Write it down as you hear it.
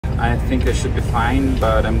I think I should be fine,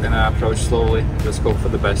 but I'm gonna approach slowly, just hope for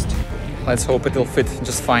the best. Let's hope it'll fit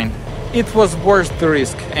just fine. It was worth the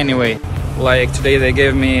risk anyway. Like today they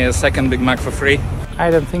gave me a second Big Mac for free.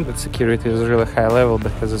 I don't think that security is really high level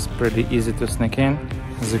because it's pretty easy to sneak in,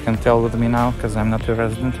 as you can tell with me now, because I'm not a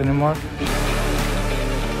resident anymore.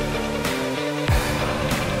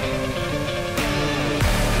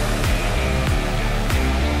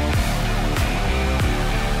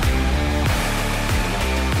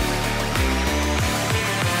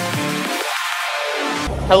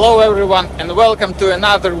 Hello everyone and welcome to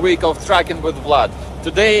another week of Trucking with Vlad.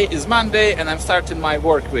 Today is Monday and I'm starting my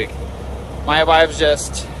work week. My wife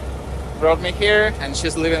just brought me here and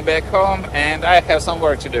she's leaving back home and I have some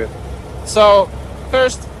work to do. So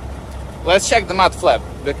first, let's check the mud flap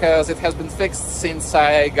because it has been fixed since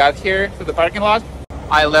I got here to the parking lot.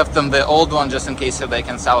 I left them the old one just in case if they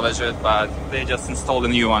can salvage it, but they just installed a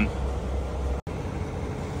new one.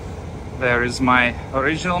 There is my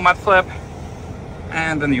original mud flap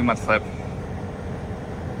and the new mud flap.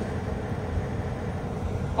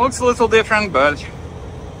 Looks a little different, but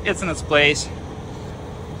it's in its place,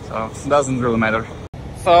 so it doesn't really matter.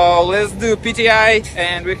 So let's do PTI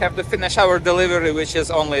and we have to finish our delivery, which is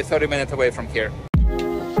only 30 minutes away from here.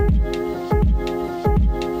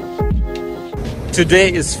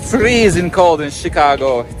 Today is freezing cold in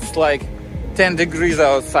Chicago. It's like 10 degrees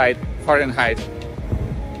outside Fahrenheit.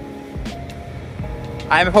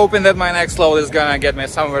 I'm hoping that my next load is gonna get me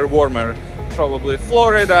somewhere warmer. Probably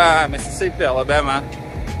Florida, Mississippi, Alabama.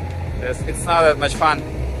 It's not that much fun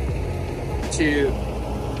to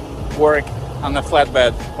work on a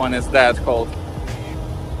flatbed when it's that cold.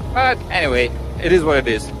 But anyway, it is what it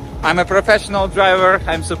is. I'm a professional driver.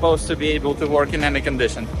 I'm supposed to be able to work in any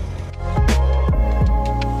condition.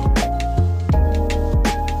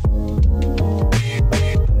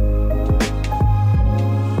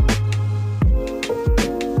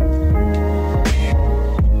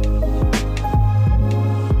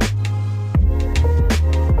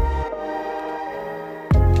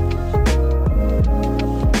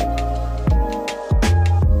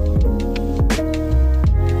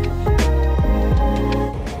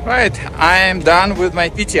 Right, I'm done with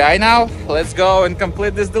my PTI now. Let's go and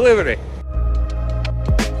complete this delivery.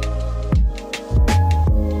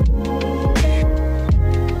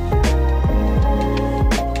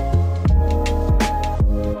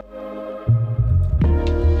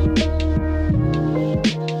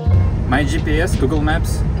 My GPS, Google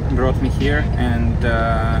Maps, brought me here and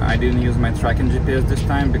I didn't use my tracking GPS this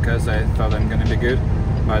time because I thought I'm gonna be good,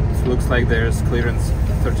 but it looks like there's clearance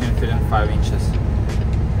 13 feet and 5 inches.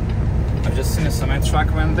 I've just seen a semi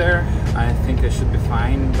truck went there. I think I should be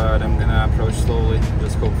fine, but I'm gonna approach slowly,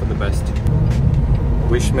 just hope for the best.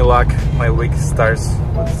 Wish me luck, my week starts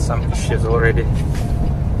with some issues already.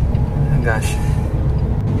 Gosh.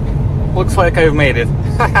 Looks like I've made it.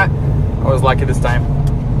 I was lucky this time.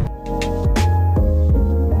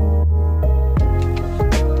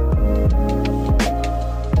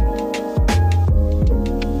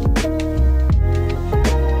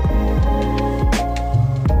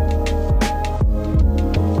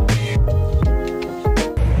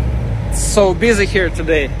 So busy here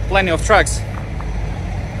today, plenty of trucks,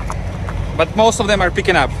 but most of them are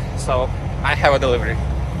picking up, so I have a delivery.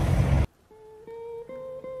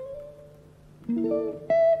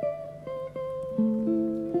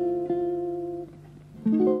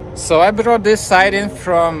 So I brought this siding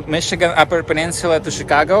from Michigan Upper Peninsula to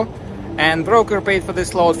Chicago, and broker paid for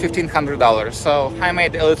this load $1,500, so I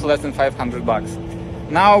made a little less than 500 bucks.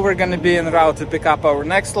 Now we're gonna be en route to pick up our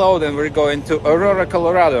next load and we're going to Aurora,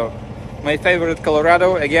 Colorado. My favorite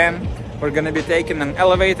Colorado. Again, we're gonna be taking an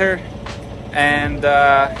elevator and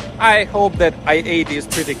I hope that I-80 is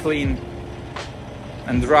pretty clean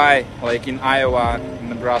and dry like in Iowa and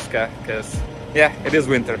Nebraska, because yeah, it is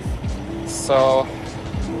winter. So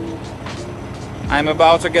I'm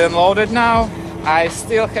about to get unloaded now. I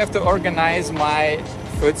still have to organize my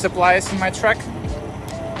food supplies in my truck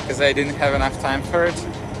because I didn't have enough time for it.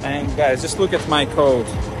 And guys, just look at my coat.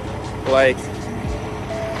 Like,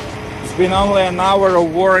 it's been only an hour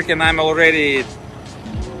of work and I'm already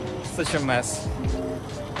such a mess.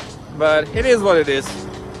 But it is what it is.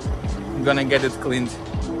 I'm gonna get it cleaned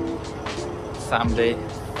someday.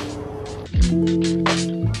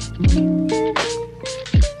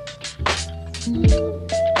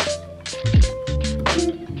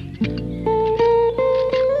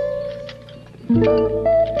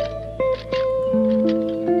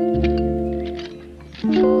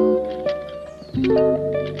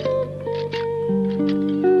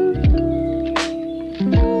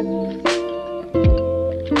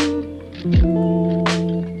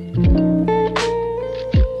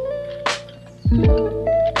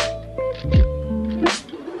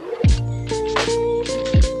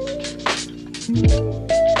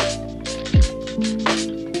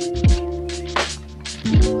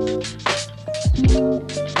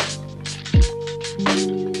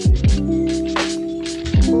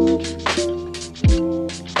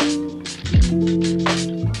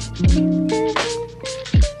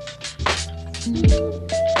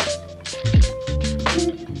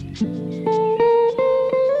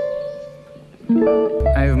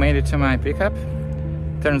 I've made it to my pickup.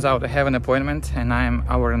 Turns out I have an appointment and I'm an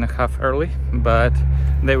hour and a half early, but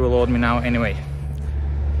they will load me now anyway.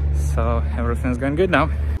 So everything's going good now.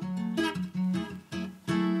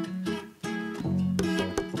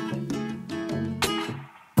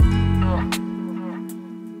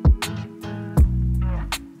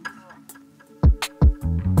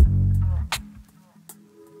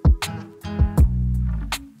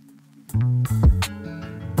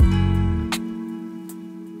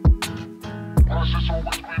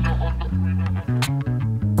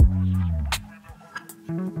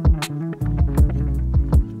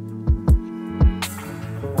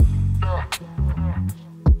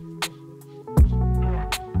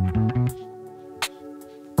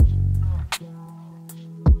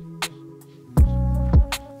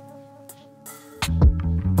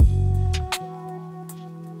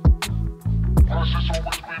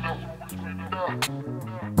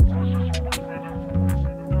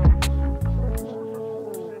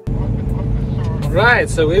 Right,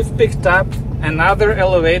 so we've picked up another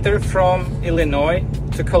elevator from Illinois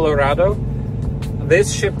to Colorado.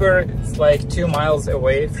 This shipper is like 2 miles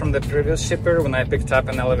away from the previous shipper when I picked up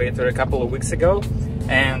an elevator a couple of weeks ago.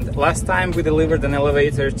 And last time we delivered an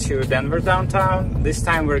elevator to Denver downtown. This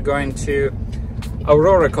time we're going to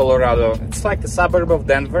Aurora, Colorado. It's like the suburb of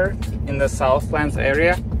Denver in the Southlands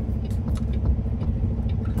area.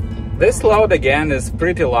 This load again is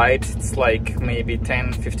pretty light. It's like maybe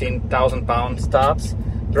 10-15,000 pounds tops.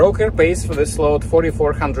 Broker pays for this load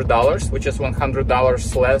 $4,400, which is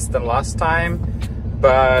 $100 less than last time,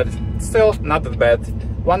 but still not that bad.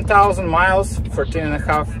 1,000 miles,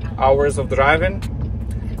 14.5 hours of driving.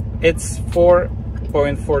 It's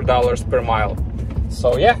 $4.4 per mile.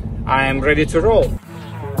 So yeah, I'm ready to roll.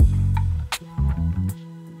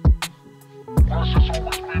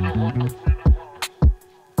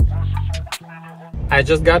 I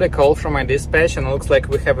just got a call from my dispatch and it looks like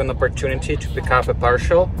we have an opportunity to pick up a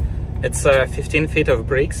partial. It's 15 feet of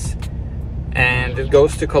bricks and it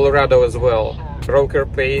goes to Colorado as well. Broker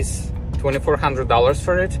pays $2,400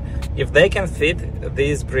 for it. If they can fit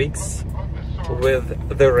these bricks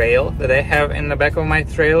with the rail that I have in the back of my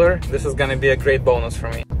trailer, this is gonna be a great bonus for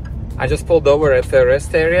me. I just pulled over at the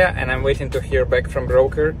rest area and I'm waiting to hear back from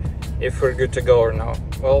broker if we're good to go or no.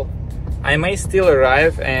 Well, I may still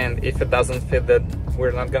arrive, and if it doesn't fit, that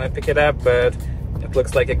we're not gonna pick it up, but it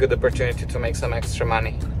looks like a good opportunity to make some extra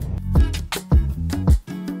money.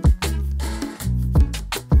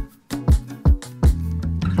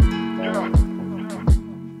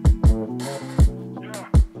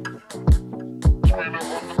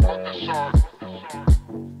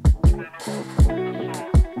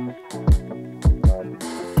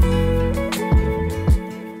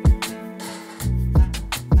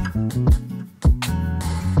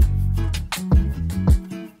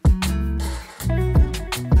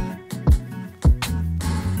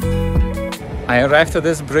 I arrived at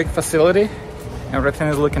this brick facility. Everything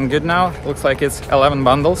is looking good now. Looks like it's 11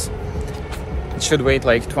 bundles. It should weigh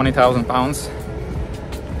like 20,000 pounds.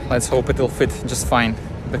 Let's hope it'll fit just fine,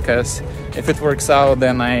 because if it works out,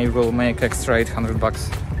 then I will make extra 800 bucks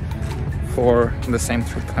for the same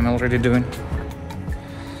trip I'm already doing.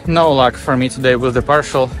 No luck for me today with the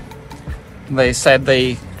partial. They said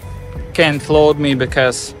they can't load me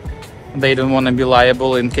because they don't want to be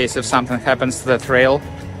liable in case if something happens to that rail,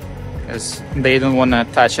 because they don't want to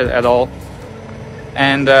touch it at all.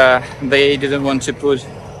 And they didn't want to put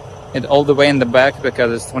it all the way in the back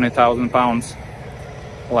because it's 20,000 pounds.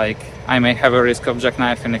 Like, I may have a risk of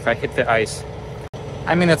jackknifing if I hit the ice.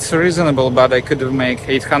 I mean, it's reasonable, but I could have made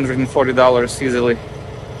 $840 easily.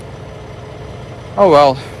 Oh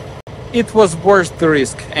well, it was worth the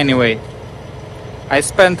risk anyway. I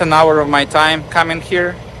spent an hour of my time coming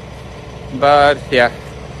here, but yeah,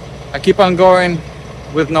 I keep on going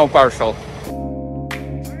with no partial.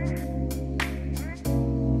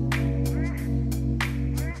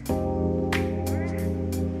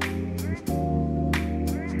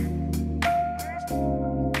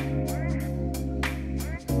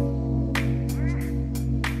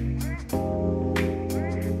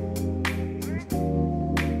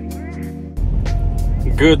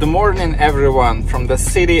 Good morning everyone from the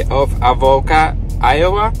city of Avoca,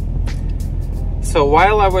 Iowa. So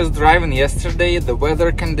while I was driving yesterday, the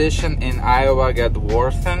weather condition in Iowa got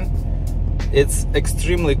worsened. It's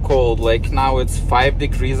extremely cold, like now it's 5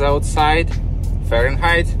 degrees outside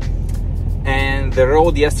Fahrenheit, and the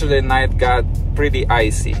road yesterday night got pretty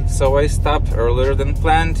icy. So I stopped earlier than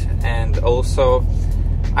planned, and also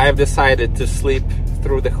I've decided to sleep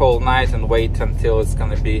through the whole night and wait until it's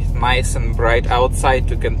gonna be nice and bright outside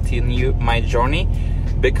to continue my journey,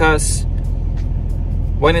 because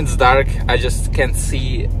when it's dark, I just can't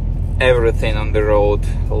see everything on the road.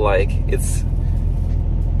 Like, it's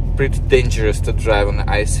pretty dangerous to drive on an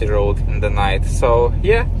icy road in the night. So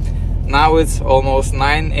yeah, now it's almost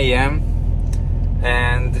 9 a.m.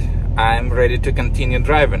 and I'm ready to continue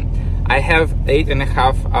driving. I have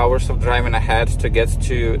 8.5 hours of driving ahead to get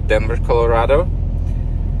to Denver, Colorado,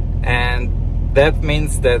 and that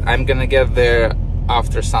means that I'm gonna get there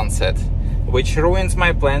after sunset, which ruins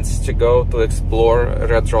my plans to go to explore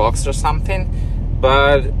Red Rocks or something,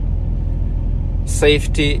 but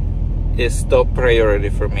safety is top priority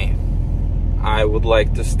for me. I would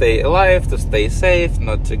like to stay alive, to stay safe,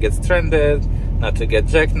 not to get stranded, not to get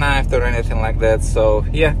jackknifed or anything like that. So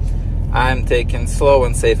yeah, I'm taking slow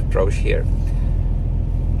and safe approach here.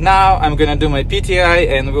 Now I'm gonna do my PTI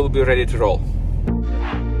and we'll be ready to roll.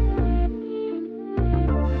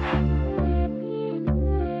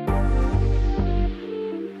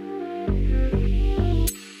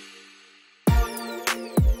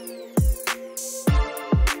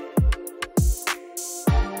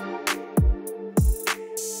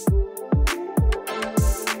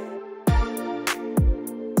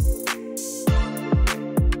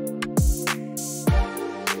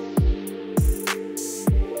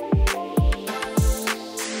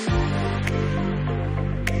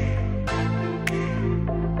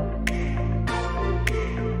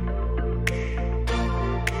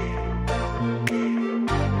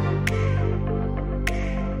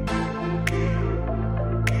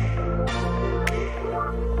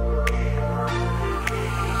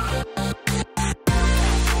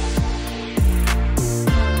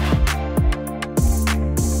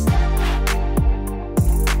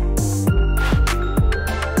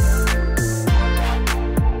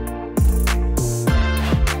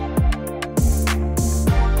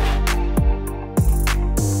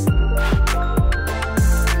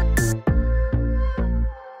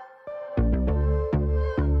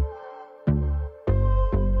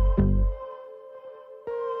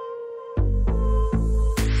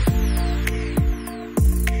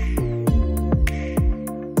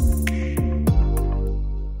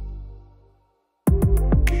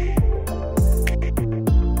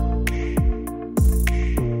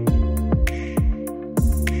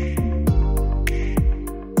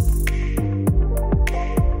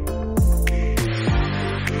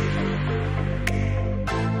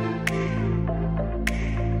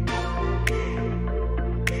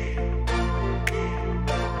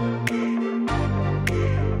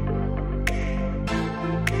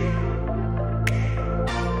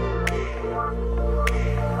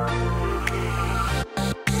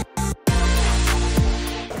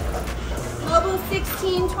 Global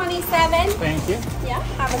 1627. Thank you. Yeah,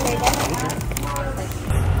 have a great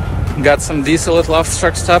day. Got some diesel at Loft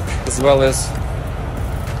Truck Stop as well as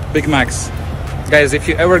Big Macs. Guys, if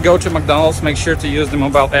you ever go to McDonald's, make sure to use the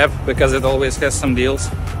mobile app because it always has some deals.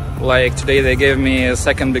 Like today they gave me a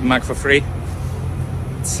second Big Mac for free.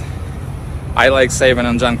 I like saving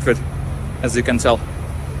on junk food, as you can tell.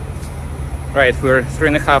 Right, we're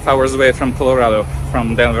 3.5 hours away from Colorado,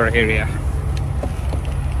 from Denver area.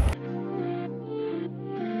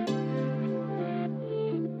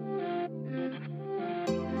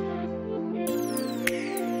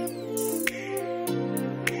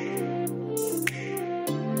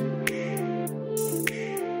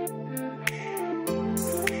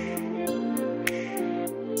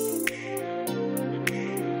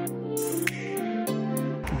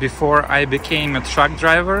 Before I became a truck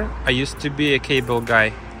driver, I used to be a cable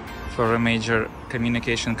guy for a major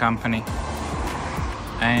communication company.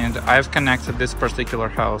 And I've connected this particular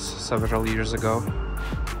house several years ago.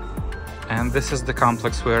 And this is the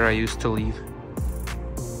complex where I used to live.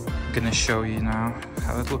 I'm gonna show you now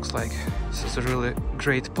how it looks like. This is a really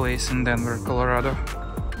great place in Denver, Colorado.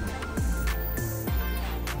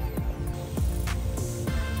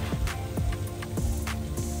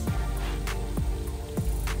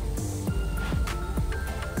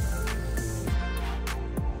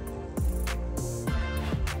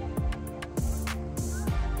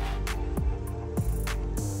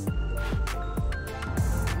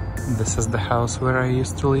 This is the house where I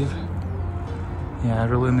used to live. Yeah, I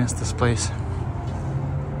really miss this place.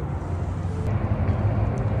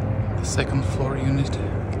 The second floor unit.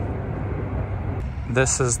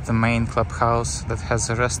 This is the main clubhouse that has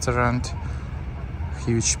a restaurant,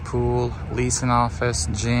 huge pool, leasing office,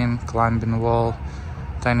 gym, climbing wall,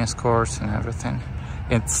 tennis courts and everything.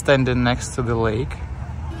 It's standing next to the lake,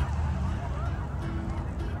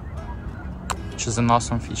 which is an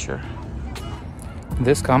awesome feature.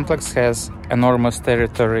 This complex has enormous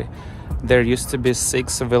territory. There used to be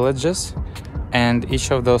 6 villages, and each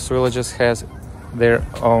of those villages has their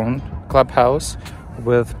own clubhouse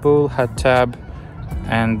with pool, hot tub,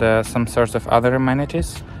 and some sorts of other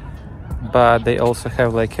amenities. But they also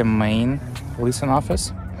have like a main leasing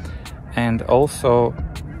office, and also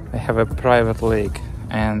they have a private lake,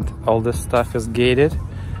 and all this stuff is gated.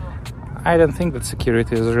 I don't think that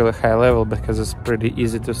security is really high level because it's pretty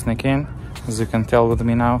easy to sneak in, as you can tell with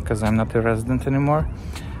me now, because I'm not a resident anymore.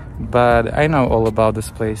 But I know all about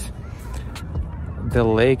this place. The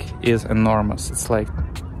lake is enormous. It's like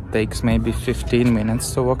takes maybe 15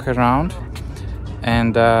 minutes to walk around,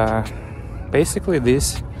 and basically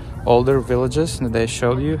these older villages that I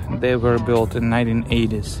showed you, they were built in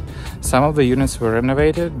 1980s. Some of the units were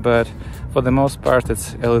renovated, but for the most part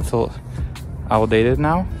it's a little outdated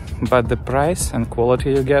now. But the price and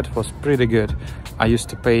quality you get was pretty good. I used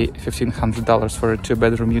to pay $1,500 for a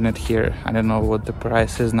 2-bedroom unit here. I don't know what the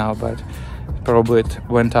price is now, but probably it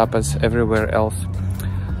went up as everywhere else.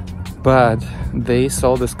 But they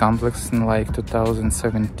sold this complex in like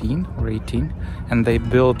 2017 or 18, and they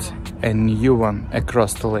built a new one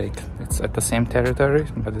across the lake. It's at the same territory,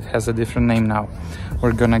 but it has a different name now.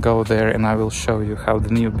 We're gonna go there and I will show you how the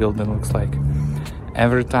new building looks like.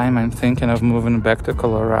 Every time I'm thinking of moving back to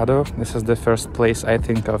Colorado, this is the first place I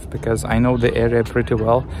think of, because I know the area pretty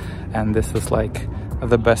well, and this is like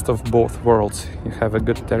the best of both worlds. You have a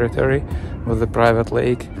good territory with a private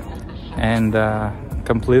lake and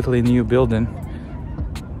completely new building.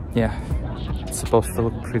 Yeah, it's supposed to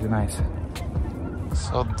look pretty nice.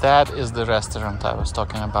 So that is the restaurant I was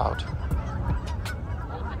talking about,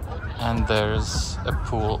 and there's a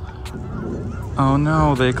pool. Oh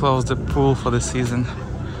no, they closed the pool for the season.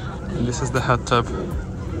 And this is the hot tub.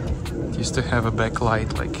 It used to have a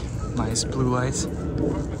backlight, like nice blue lights.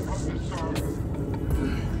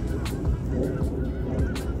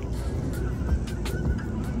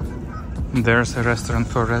 There's a restaurant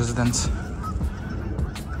for residents.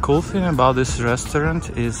 Cool thing about this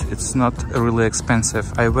restaurant is it's not really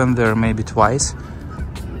expensive. I went there maybe twice,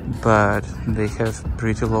 but they have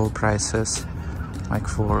pretty low prices, like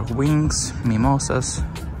for wings, mimosas,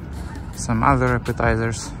 some other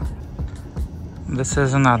appetizers. This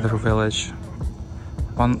is another village,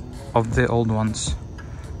 one of the old ones,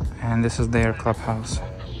 and this is their clubhouse.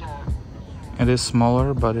 It is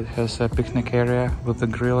smaller, but it has a picnic area with a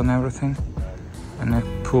grill and everything, and a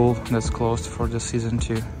pool that's closed for the season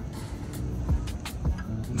too.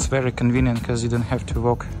 It's very convenient because you don't have to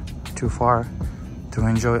walk too far to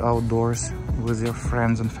enjoy outdoors with your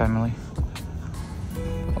friends and family.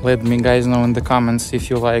 Let me guys know in the comments if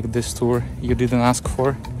you like this tour you didn't ask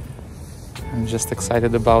for. I'm just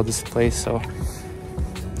excited about this place, so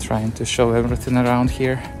trying to show everything around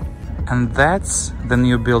here. And that's the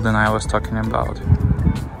new building I was talking about.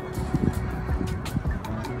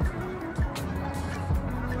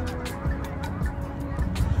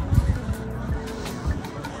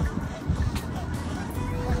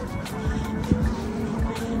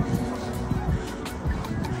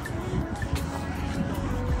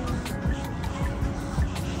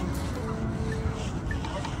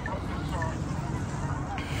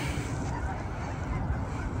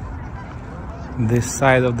 This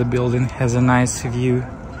side of the building has a nice view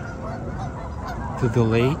to the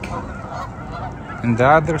lake, and the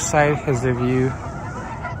other side has a view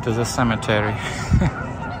to the cemetery.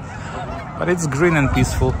 But it's green and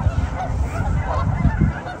peaceful.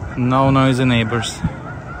 No noisy neighbors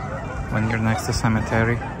when you're next to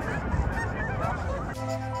cemetery.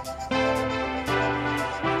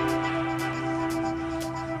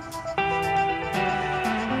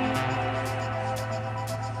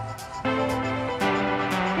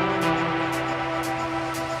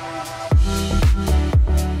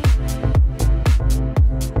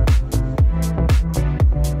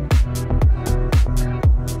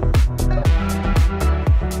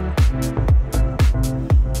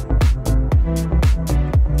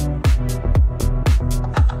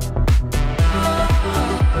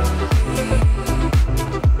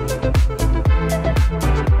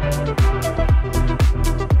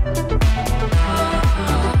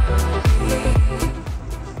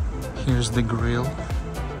 Here's the grill,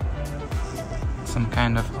 some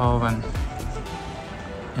kind of oven.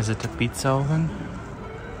 Is it a pizza oven?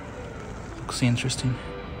 Looks interesting.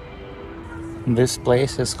 This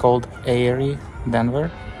place is called Airy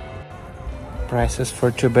Denver. Prices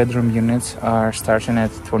for 2-bedroom units are starting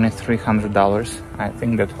at $2,300. I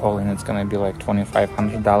think that all in it's gonna be like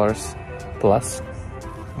 $2,500 plus,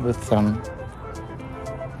 with some,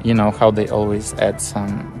 you know how they always add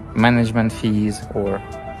some management fees or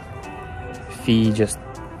fee just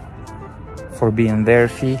for being their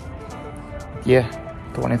fee. Yeah,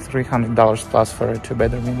 $2,300 plus for a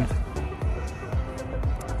 2-bedroom unit.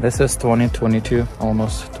 This is 2022,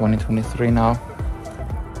 almost 2023 now.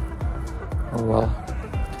 Oh well.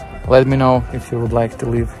 Let me know if you would like to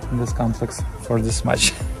live in this complex for this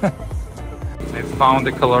much. I found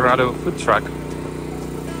a Colorado food truck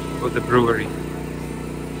with a brewery.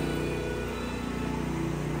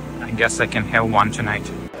 I guess I can have one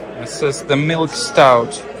tonight. This is the milk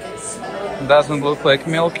stout. Doesn't look like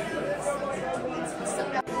milk.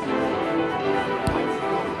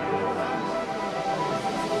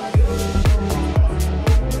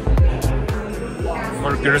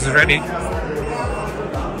 Burger is ready.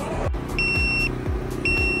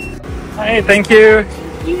 Hey, thank you.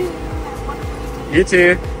 You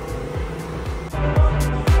too.